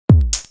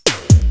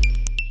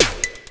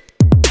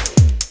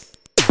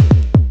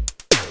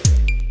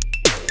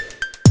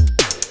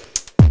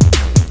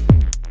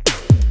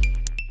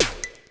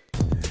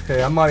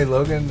Okay, I'm Monty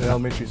Logan, an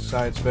elementary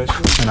science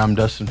specialist. And I'm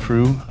Dustin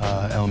Prue,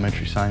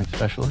 elementary science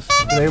specialist.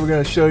 Today we're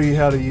going to show you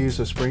how to use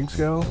a spring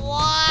scale.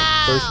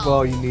 Wow. First of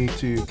all, you need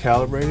to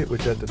calibrate it,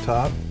 which at the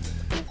top,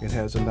 it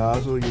has a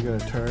nozzle you're going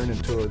to turn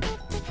until it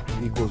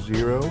equals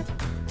 0.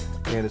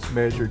 And it's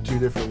measured 2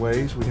 different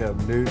ways. We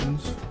have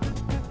newtons,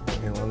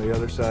 and on the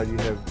other side you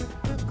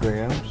have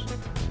grams.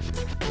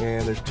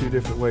 And there's 2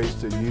 different ways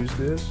to use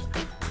this.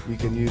 You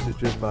can use it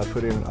just by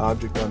putting an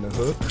object on the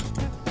hook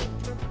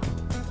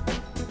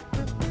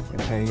and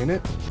hanging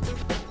it.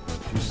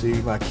 You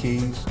see my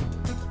keys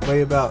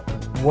weigh about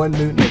 1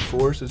 newton of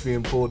force is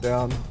being pulled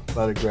down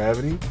by the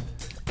gravity,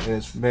 and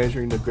it's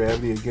measuring the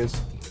gravity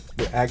against,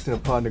 acting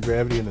upon the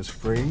gravity in the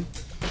spring.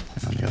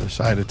 And on the other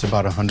side it's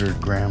about 100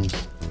 grams.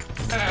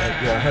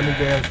 Yeah, 100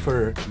 grams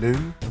per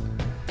newton.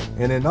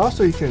 And then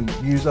also you can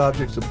use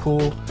objects to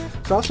pull.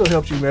 It also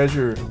helps you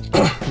measure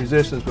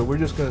resistance, but we're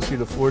just going to see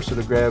the force of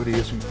the gravity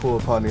as we pull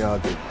upon the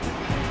object.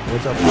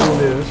 Once I pull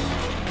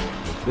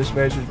this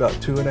measures about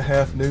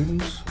 2.5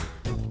 newtons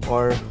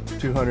or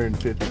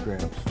 250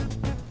 grams.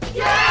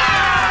 Yeah!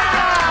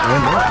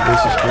 And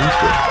this is spring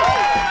scale.